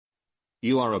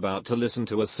You are about to listen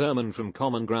to a sermon from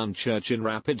Common Ground Church in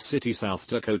Rapid City, South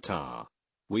Dakota.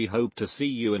 We hope to see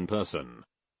you in person.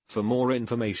 For more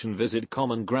information, visit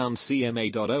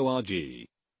commongroundcma.org.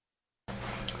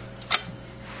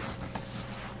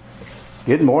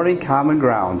 Good morning, Common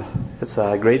Ground. It's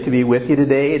great to be with you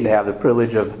today and to have the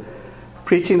privilege of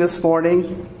preaching this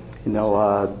morning.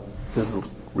 This is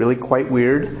really quite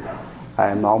weird.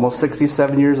 I'm almost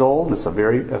 67 years old. It's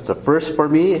a first for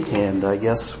me, and I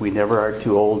guess we never are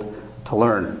too old to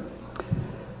learn.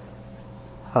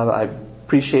 I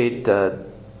appreciate that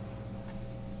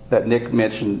Nick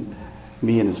mentioned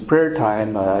me in his prayer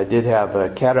time. I did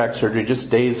have cataract surgery just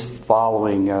days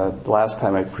following the last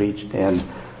time I preached, and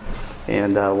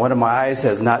one of my eyes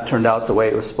has not turned out the way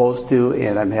it was supposed to,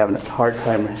 and I'm having a hard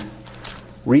time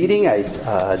reading.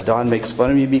 Dawn makes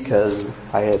fun of me because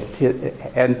I had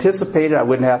anticipated I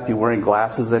wouldn't have to be wearing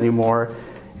glasses anymore,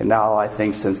 and now I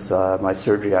think since my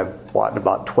surgery I've bought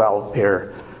about 12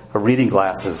 pair of reading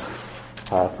glasses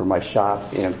for my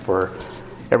shop and for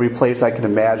every place I can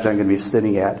imagine I'm going to be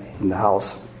sitting at in the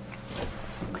house.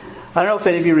 I don't know if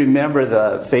any of you remember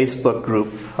the Facebook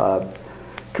group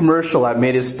commercial that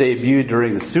made its debut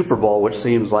during the Super Bowl, which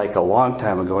seems like a long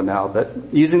time ago now, but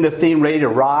using the theme Ready to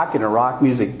Rock and a rock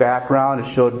music background, it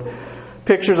showed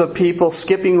pictures of people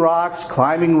skipping rocks,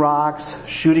 climbing rocks,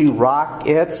 shooting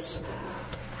rockets,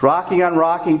 rocking on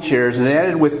rocking chairs, and it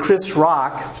ended with Chris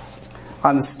Rock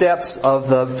on the steps of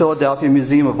the Philadelphia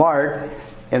Museum of Art,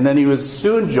 and then he was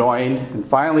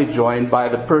finally joined by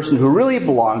the person who really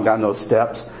belonged on those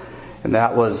steps, and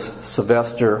that was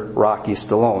Sylvester Rocky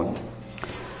Stallone.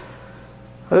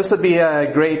 This would be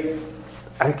a great,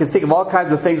 I can think of all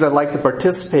kinds of things I'd like to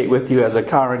participate with you as a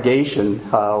congregation.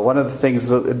 One of the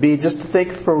things would be just to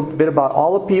think for a bit about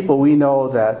all the people we know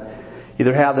that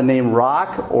either have the name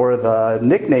Rock or the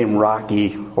nickname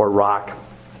Rocky or Rock.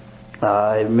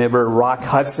 I remember Rock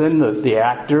Hudson, the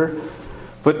actor,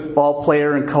 football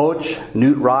player and coach,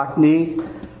 Knute Rockne.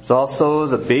 There's also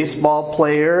the baseball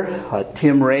player,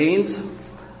 Tim Raines.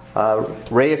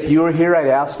 Ray, if you were here, I'd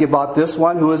ask you about this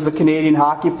one. Who was the Canadian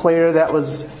hockey player that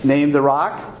was named The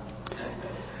Rock?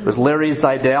 It was Larry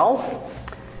Zeidel.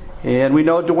 And we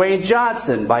know Dwayne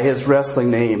Johnson by his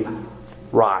wrestling name,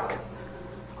 Rock.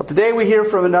 Well, today we hear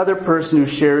from another person who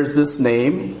shares this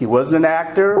name. He wasn't an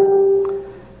actor.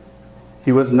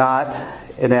 He was not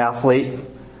an athlete,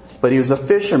 but he was a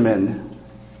fisherman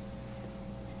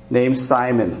named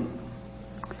Simon.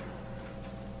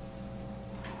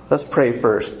 Let's pray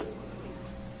first.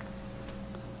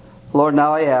 Lord,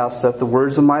 now I ask that the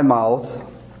words of my mouth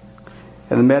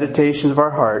and the meditations of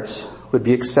our hearts would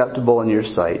be acceptable in your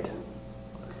sight.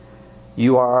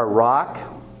 You are our rock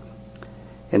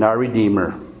and our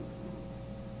Redeemer.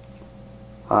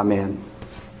 Amen.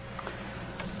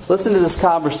 Listen to this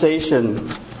conversation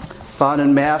found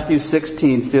in Matthew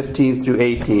 16:15 through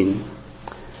 18.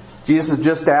 Jesus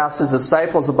just asked his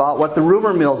disciples about what the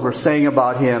rumor mills were saying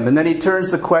about him, and then he turns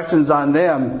the questions on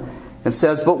them and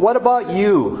says, "But what about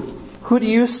you? Who do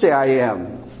you say I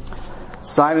am?"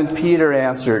 Simon Peter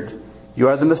answered, "You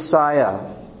are the Messiah,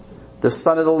 the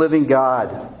Son of the living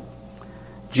God."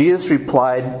 Jesus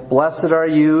replied, "Blessed are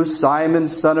you, Simon,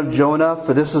 son of Jonah,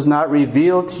 for this was not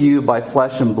revealed to you by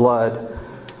flesh and blood,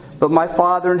 but my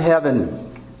Father in heaven.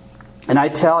 And I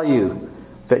tell you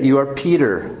that you are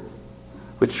Peter,"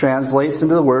 which translates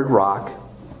into the word rock.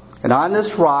 "And on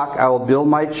this rock I will build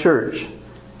my church,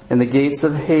 and the gates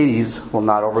of Hades will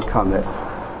not overcome it."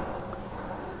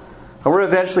 Now we're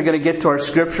eventually going to get to our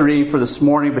scripture reading for this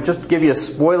morning, but just to give you a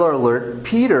spoiler alert,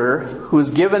 Peter, who is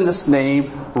given this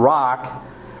name, Rock,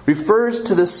 refers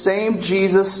to the same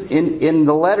Jesus in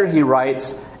the letter he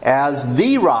writes as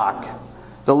the Rock,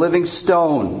 the living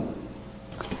stone.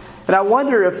 And I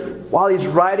wonder if, while he's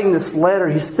writing this letter,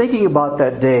 he's thinking about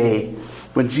that day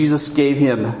when Jesus gave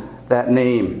him that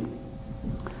name.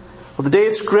 Well,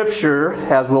 today's scripture,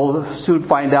 as we'll soon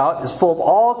find out, is full of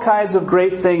all kinds of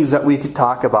great things that we could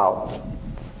talk about.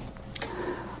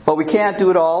 But we can't do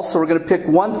it all, so we're going to pick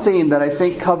one theme that I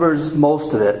think covers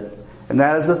most of it, and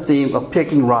that is the theme of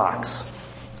picking rocks.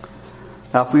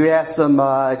 Now, if we have some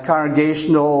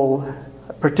congregational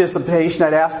participation,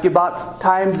 I'd ask you about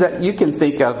times that you can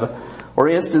think of, or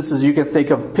instances you can think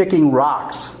of picking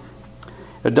rocks.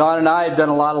 Dawn and I have done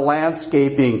a lot of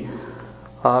landscaping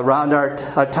around our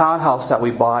townhouse that we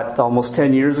bought almost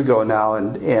 10 years ago now,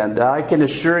 and I can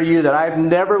assure you that I've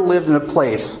never lived in a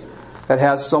place that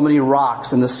has so many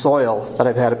rocks in the soil that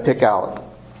I've had to pick out.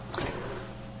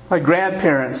 My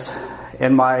grandparents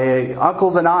and my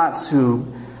uncles and aunts who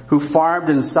farmed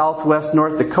in southwest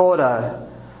North Dakota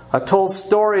I told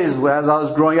stories as I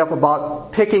was growing up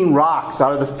about picking rocks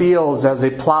out of the fields as they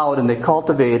plowed and they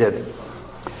cultivated.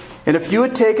 And if you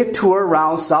would take a tour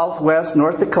around southwest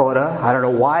North Dakota, I don't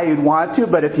know why you'd want to,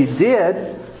 but if you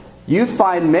did, you'd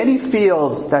find many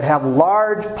fields that have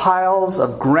large piles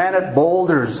of granite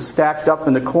boulders stacked up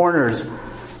in the corners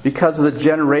because of the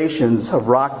generations of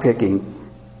rock picking.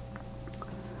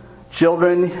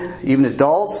 Children, even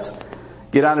adults,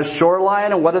 get on a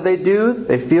shoreline, and what do?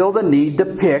 They feel the need to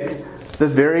pick the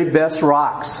very best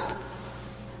rocks.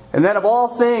 And then of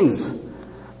all things,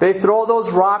 they throw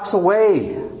those rocks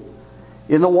away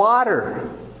in the water,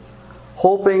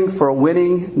 hoping for a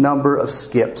winning number of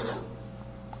skips.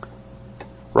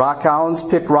 Rockhounds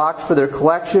pick rocks for their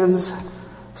collections.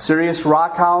 Serious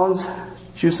rockhounds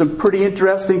choose some pretty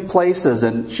interesting places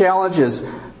and challenges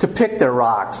to pick their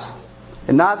rocks.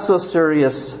 And not so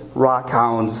serious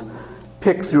rockhounds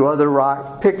pick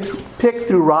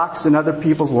through rocks in other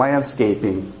people's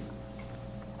landscaping.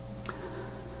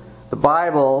 The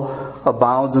Bible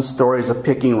abounds in stories of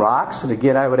picking rocks, and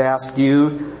again I would ask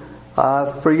you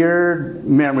for your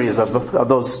memories of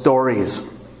those stories.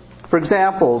 For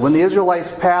example, when the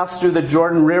Israelites passed through the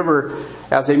Jordan River,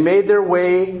 as they made their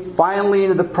way finally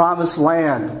into the Promised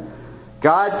Land,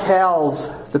 God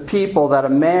tells the people that a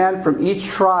man from each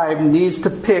tribe needs to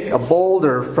pick a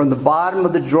boulder from the bottom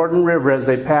of the Jordan River as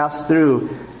they pass through,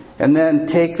 and then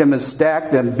take them and stack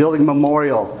them, building a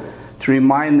memorial to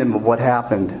remind them of what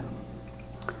happened.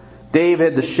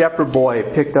 David, the shepherd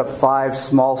boy, picked up 5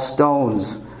 small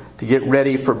stones to get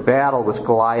ready for battle with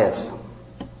Goliath.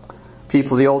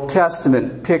 People of the Old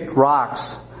Testament picked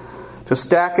rocks to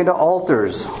stack into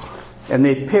altars, and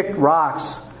they picked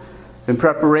rocks in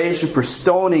preparation for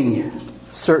stoning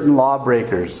certain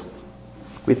lawbreakers.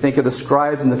 We think of the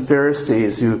scribes and the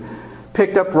Pharisees who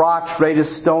picked up rocks ready to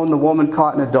stone the woman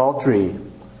caught in adultery.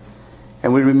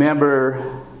 And we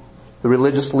remember the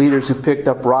religious leaders who picked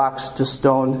up rocks to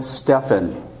stone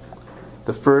Stephen,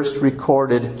 the first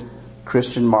recorded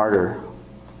Christian martyr.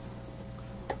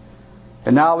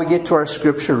 And now we get to our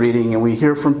scripture reading, and we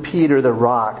hear from Peter the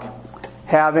rock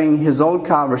having his own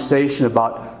conversation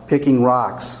about picking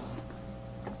rocks.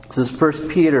 This is 1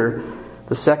 Peter,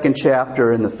 the 2nd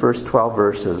chapter, and the first 12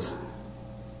 verses.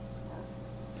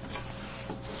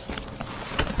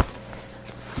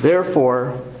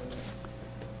 Therefore,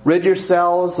 rid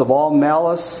yourselves of all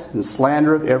malice and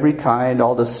slander of every kind,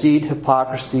 all deceit,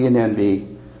 hypocrisy, and envy.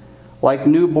 Like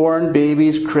newborn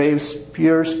babies, crave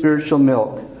pure spiritual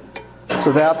milk,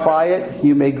 so that by it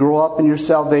you may grow up in your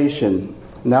salvation,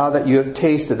 now that you have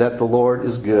tasted that the Lord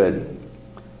is good.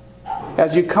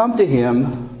 As you come to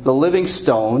Him, the living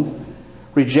stone,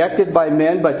 rejected by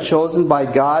men but chosen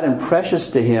by God and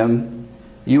precious to Him,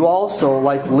 you also,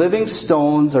 like living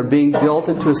stones, are being built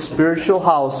into a spiritual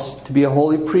house to be a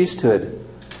holy priesthood,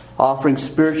 offering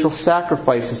spiritual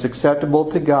sacrifices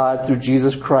acceptable to God through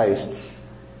Jesus Christ.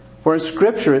 For in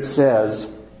Scripture it says,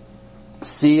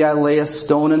 "See, I lay a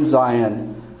stone in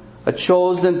Zion, a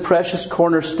chosen and precious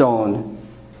cornerstone,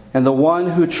 and the one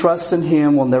who trusts in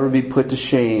Him will never be put to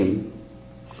shame."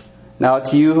 Now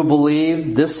to you who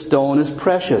believe, this stone is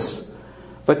precious.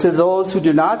 But to those who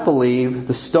do not believe,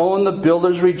 the stone the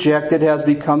builders rejected has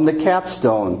become the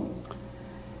capstone,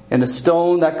 and a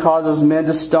stone that causes men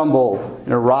to stumble,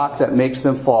 and a rock that makes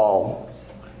them fall.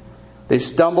 They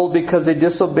stumbled because they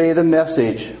disobey the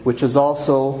message, which is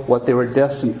also what they were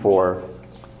destined for.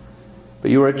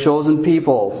 But you are a chosen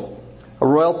people, a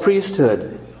royal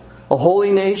priesthood, a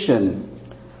holy nation,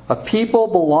 a people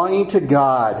belonging to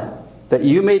God, that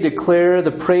you may declare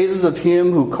the praises of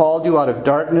Him who called you out of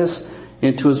darkness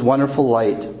into His wonderful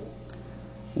light.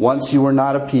 Once you were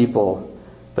not a people,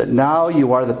 but now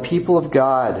you are the people of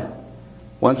God.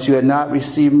 Once you had not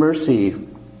received mercy,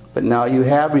 but now you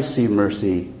have received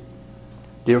mercy.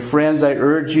 Dear friends, I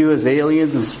urge you as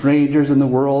aliens and strangers in the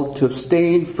world to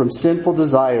abstain from sinful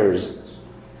desires,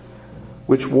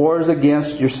 which wars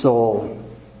against your soul.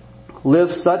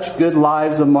 Live such good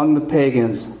lives among the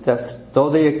pagans that though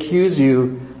they accuse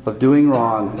you of doing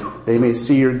wrong, they may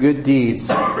see your good deeds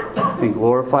and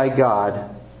glorify God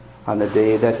on the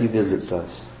day that He visits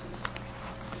us.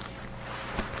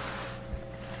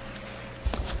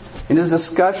 In his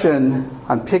discussion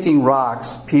on picking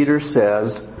rocks, Peter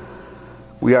says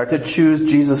we are to choose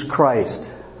Jesus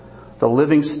Christ, the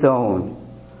living stone.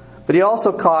 But he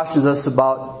also cautions us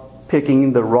about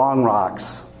picking the wrong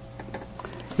rocks.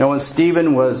 Now when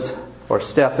Stephen was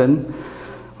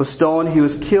stoned, he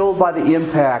was killed by the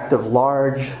impact of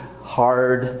large,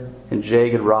 hard, and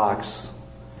jagged rocks.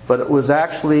 But it was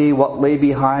actually what lay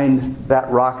behind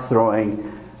that rock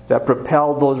throwing that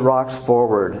propelled those rocks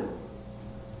forward.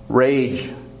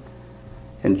 Rage,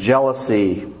 and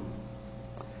jealousy,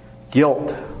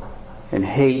 guilt and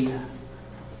hate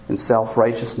and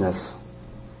self-righteousness.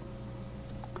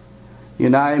 You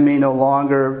and I may no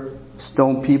longer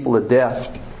stone people to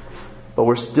death, but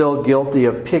we're still guilty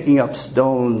of picking up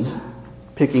stones,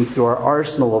 picking through our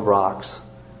arsenal of rocks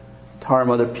to harm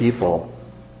other people.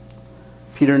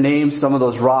 Peter names some of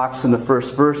those rocks in the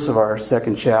first verse of our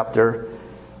second chapter.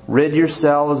 Rid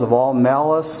yourselves of all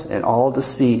malice and all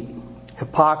deceit,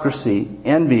 hypocrisy,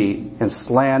 envy, and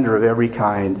slander of every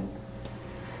kind. In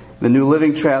the New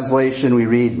Living Translation we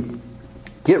read,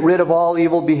 get rid of all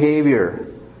evil behavior.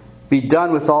 Be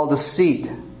done with all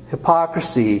deceit,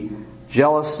 hypocrisy,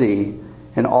 jealousy,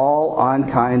 and all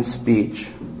unkind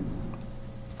speech.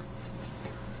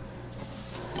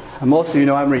 Most of you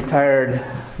know I'm a retired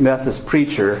Methodist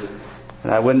preacher,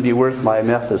 and I wouldn't be worth my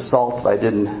Methodist salt if I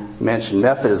didn't mention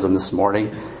Methodism this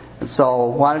morning. And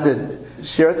so I wanted to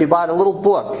share with you about a little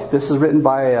book. This is written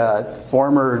by a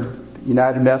former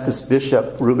United Methodist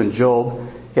Bishop, Reuben Job.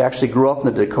 He actually grew up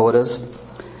in the Dakotas.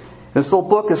 This little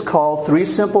book is called 3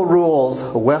 Simple Rules,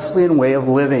 A Wesleyan Way of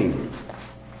Living.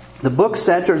 The book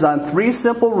centers on 3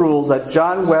 simple rules that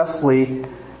John Wesley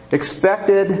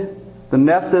expected the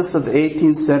Methodists of the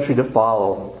 18th century to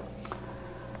follow.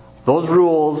 Those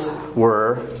rules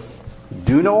were,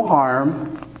 do no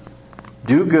harm,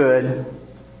 do good,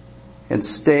 and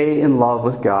stay in love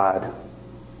with God.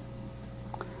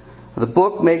 The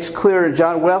book makes clear, and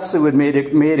John Wesley would make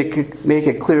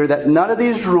it clear, that none of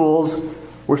these rules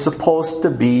were supposed to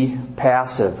be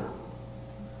passive.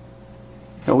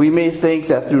 Now, we may think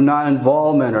that through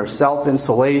non-involvement or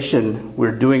self-insulation,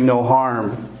 we're doing no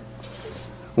harm.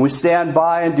 When we stand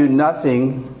by and do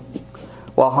nothing,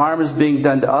 while harm is being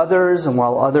done to others and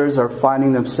while others are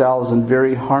finding themselves in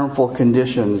very harmful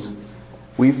conditions,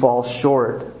 we fall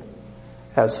short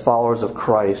as followers of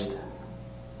Christ.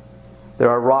 There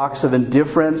are rocks of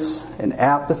indifference and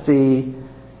apathy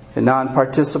and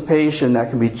non-participation that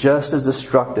can be just as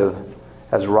destructive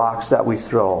as rocks that we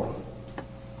throw.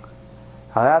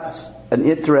 Now that's an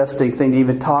interesting thing to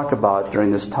even talk about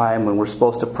during this time when we're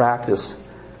supposed to practice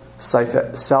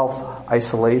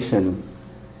self-isolation.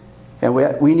 And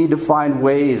we need to find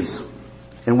ways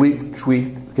in which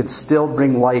we can still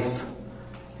bring life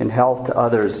and health to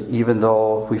others even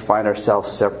though we find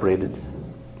ourselves separated.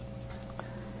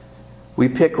 We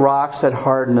pick rocks that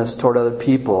harden us toward other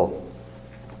people.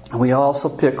 And we also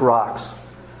pick rocks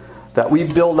that we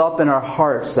build up in our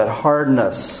hearts that harden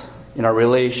us in our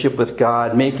relationship with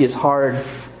God, making us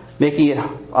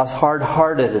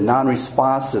hard-hearted and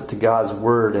non-responsive to God's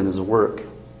word and his work.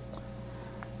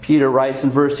 Peter writes in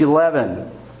verse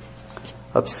 11,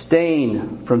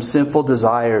 abstain from sinful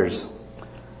desires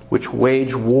which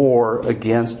wage war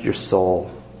against your soul.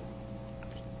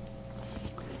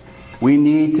 We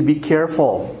need to be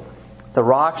careful. The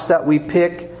rocks that we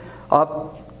pick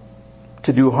up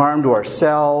to do harm to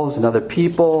ourselves and other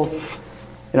people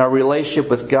in our relationship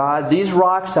with God, these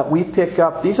rocks that we pick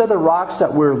up, these are the rocks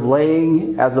that we're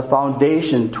laying as a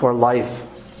foundation to our life.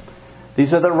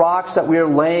 These are the rocks that we are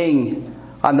laying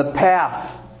on the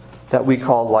path that we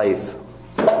call life.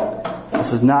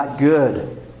 This is not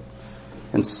good.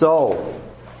 And so,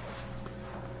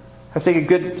 I think a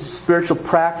good spiritual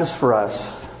practice for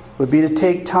us would be to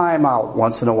take time out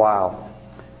once in a while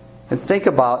and think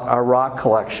about our rock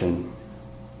collection.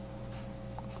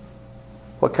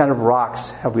 What kind of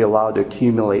rocks have we allowed to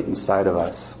accumulate inside of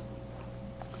us?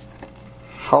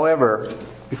 However,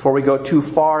 before we go too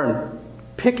far in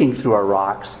picking through our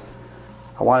rocks,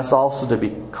 I want us also to be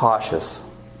cautious.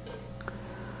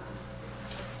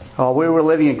 While we were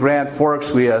living in Grand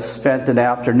Forks, we spent an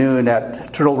afternoon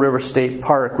at Turtle River State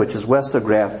Park, which is west of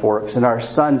Grand Forks, and our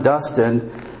son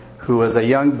Dustin, who was a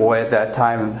young boy at that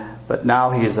time, but now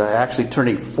he's actually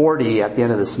turning 40 at the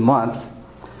end of this month,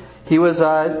 he was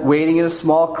wading in a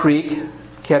small creek,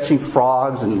 catching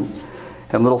frogs and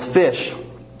little fish,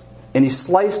 and he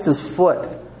sliced his foot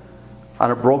on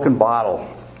a broken bottle.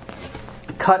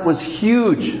 The cut was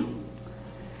huge. It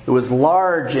was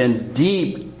large and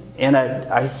deep, and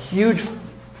a huge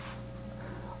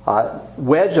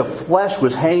wedge of flesh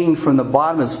was hanging from the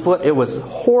bottom of his foot. It was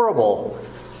horrible.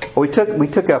 We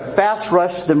took a fast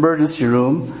rush to the emergency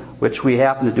room, which we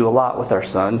happen to do a lot with our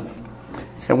son.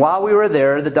 And while we were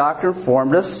there, the doctor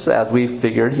informed us, as we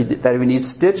figured, that he would need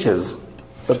stitches.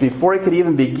 But before he could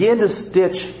even begin to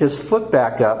stitch his foot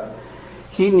back up,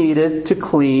 he needed to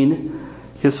clean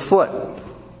his foot.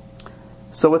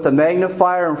 So with a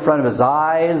magnifier in front of his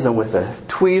eyes and with the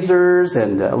tweezers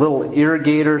and a little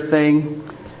irrigator thing,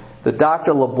 the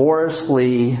doctor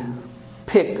laboriously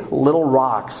picked little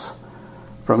rocks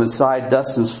from inside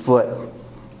Dustin's foot.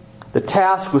 The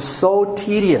task was so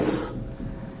tedious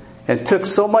and took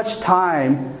so much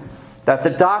time that the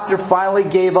doctor finally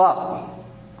gave up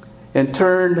and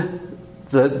turned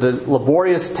the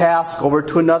laborious task over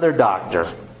to another doctor.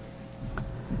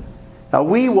 Now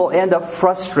we will end up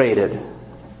frustrated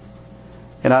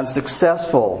and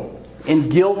unsuccessful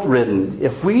and guilt-ridden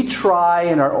if we try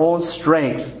in our own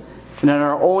strength and in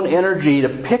our own energy to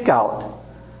pick out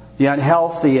the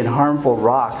unhealthy and harmful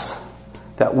rocks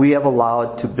that we have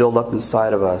allowed to build up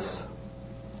inside of us.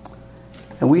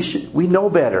 And we know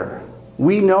better.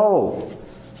 We know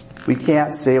we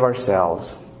can't save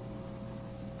ourselves.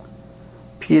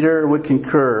 Peter would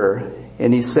concur,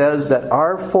 and he says that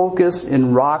our focus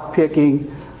in rock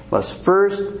picking must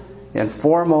first and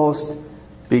foremost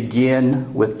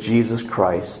begin with Jesus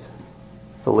Christ,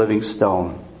 the living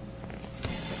stone.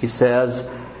 He says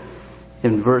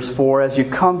in verse 4, as you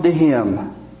come to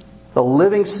him, the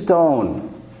living stone,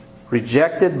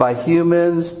 rejected by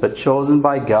humans but chosen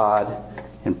by God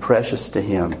and precious to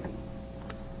him.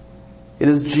 It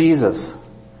is Jesus,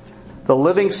 the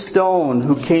living stone,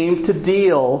 who came to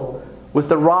deal with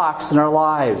the rocks in our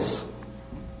lives.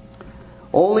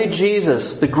 Only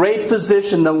Jesus, the great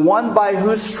physician, the one by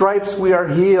whose stripes we are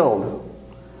healed,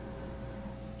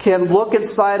 can look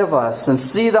inside of us and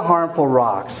see the harmful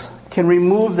rocks, can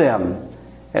remove them,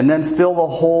 and then fill the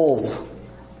holes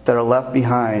that are left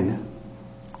behind.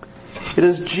 It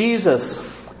is Jesus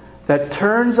that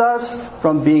turns us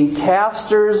from being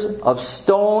casters of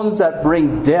stones that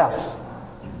bring death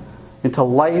into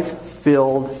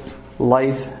life-filled,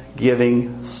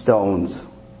 life-giving stones,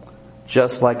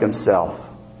 just like himself.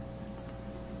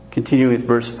 Continuing with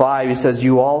verse 5, he says,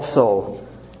 You also,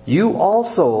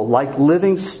 like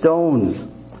living stones,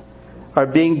 are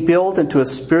being built into a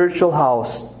spiritual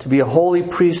house to be a holy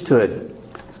priesthood,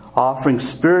 offering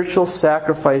spiritual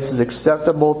sacrifices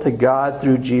acceptable to God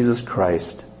through Jesus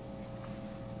Christ.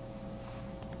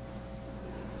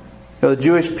 The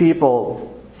Jewish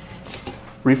people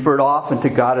referred often to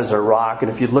God as a rock,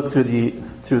 and if you look through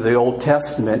the Old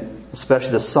Testament,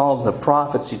 especially the Psalms and the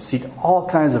prophets, you'd see all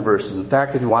kinds of verses. In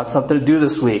fact, if you want something to do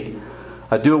this week,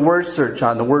 do a word search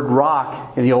on the word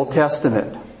rock in the Old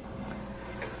Testament.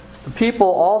 The people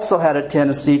also had a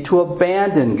tendency to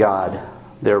abandon God,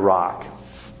 their rock.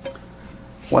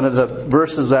 One of the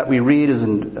verses that we read is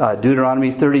in Deuteronomy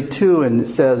 32, and it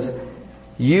says,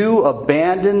 You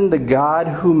abandoned the God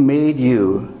who made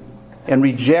you and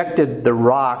rejected the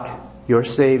rock, your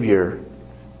Savior.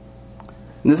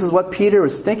 And this is what Peter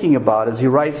was thinking about as he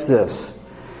writes this.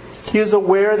 He was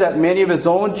aware that many of his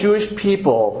own Jewish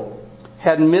people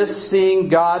had missed seeing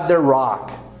God, their rock,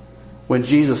 when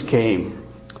Jesus came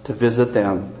to visit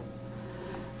them.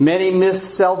 Many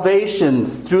missed salvation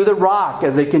through the rock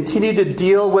as they continued to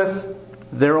deal with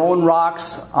their own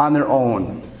rocks on their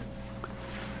own.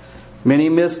 Many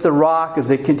missed the rock as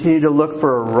they continued to look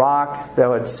for a rock that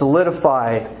would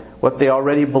solidify what they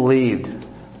already believed.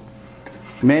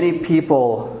 Many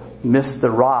people missed the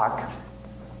rock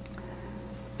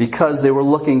because they were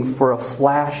looking for a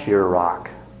flashier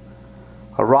rock.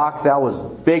 A rock that was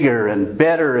bigger and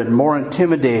better and more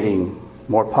intimidating,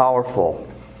 more powerful.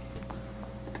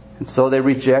 And so they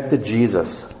rejected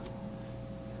Jesus.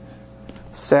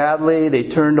 Sadly, they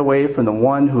turned away from the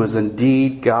one who is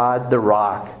indeed God, the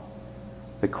rock,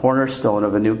 the cornerstone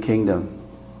of a new kingdom.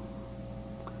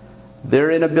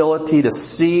 Their inability to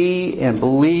see and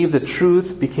believe the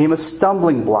truth became a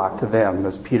stumbling block to them,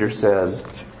 as Peter says.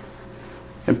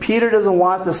 And Peter doesn't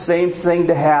want the same thing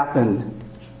to happen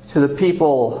to the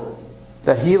people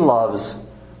that he loves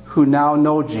who now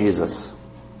know Jesus.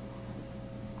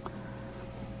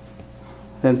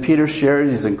 Then Peter shares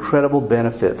these incredible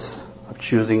benefits of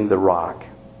choosing the rock.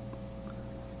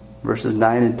 Verses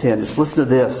 9 and 10. Just listen to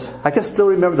this. I can still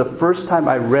remember the first time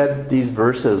I read these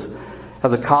verses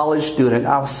as a college student.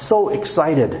 I was so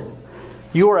excited.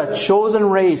 You are a chosen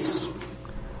race,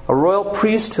 a royal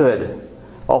priesthood,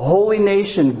 a holy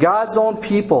nation, God's own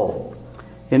people,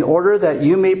 in order that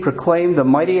you may proclaim the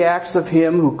mighty acts of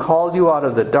him who called you out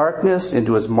of the darkness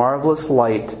into his marvelous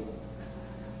light.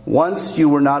 Once you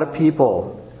were not a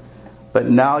people, but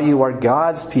now you are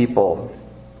God's people.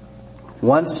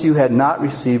 Once you had not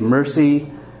received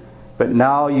mercy, but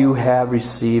now you have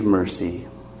received mercy.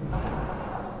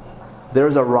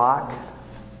 There's a rock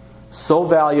so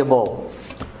valuable,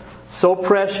 so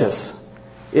precious,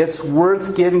 it's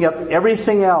worth giving up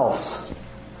everything else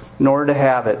in order to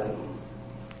have it. You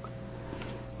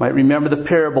might remember the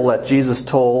parable that Jesus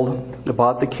told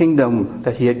about the kingdom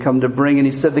that he had come to bring. And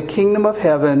he said, the kingdom of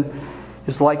heaven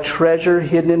is like treasure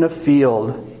hidden in a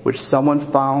field, which someone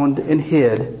found and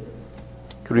hid.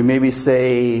 Could we maybe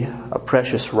say a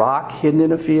precious rock hidden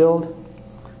in a field?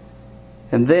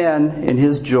 And then, in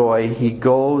his joy, he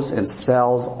goes and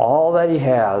sells all that he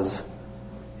has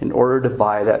in order to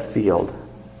buy that field.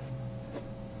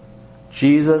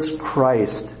 Jesus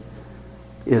Christ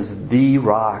is the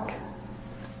rock,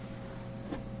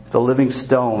 the living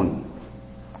stone,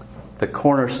 the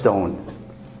cornerstone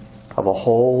of a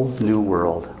whole new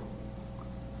world.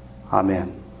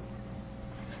 Amen.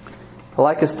 I'd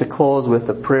like us to close with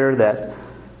a prayer that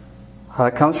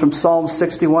comes from Psalm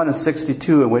 61 and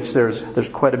 62, in which there's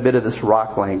quite a bit of this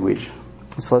rock language.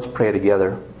 So let's pray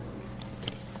together.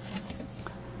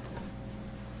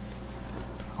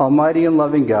 Almighty and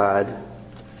loving God,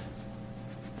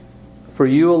 for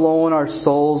you alone our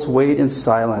souls wait in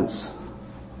silence,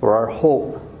 for our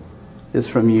hope is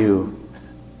from you.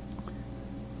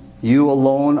 You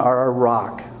alone are our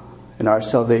rock and our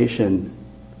salvation.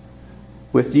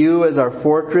 With you as our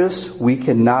fortress, we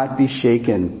cannot be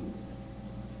shaken.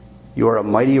 You are a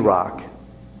mighty rock.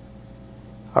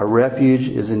 Our refuge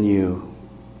is in you.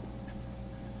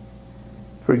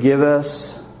 Forgive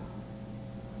us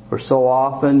for so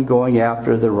often going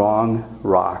after the wrong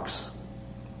rocks.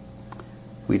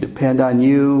 We depend on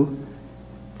you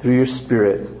through your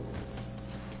Spirit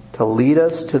to lead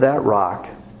us to that rock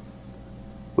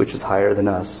which is higher than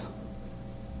us.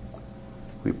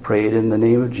 We pray it in the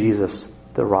name of Jesus,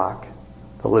 the rock,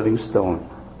 the living stone.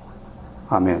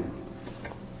 Amen.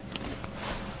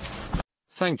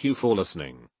 Thank you for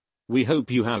listening. We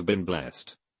hope you have been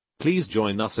blessed. Please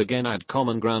join us again at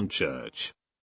Common Ground Church.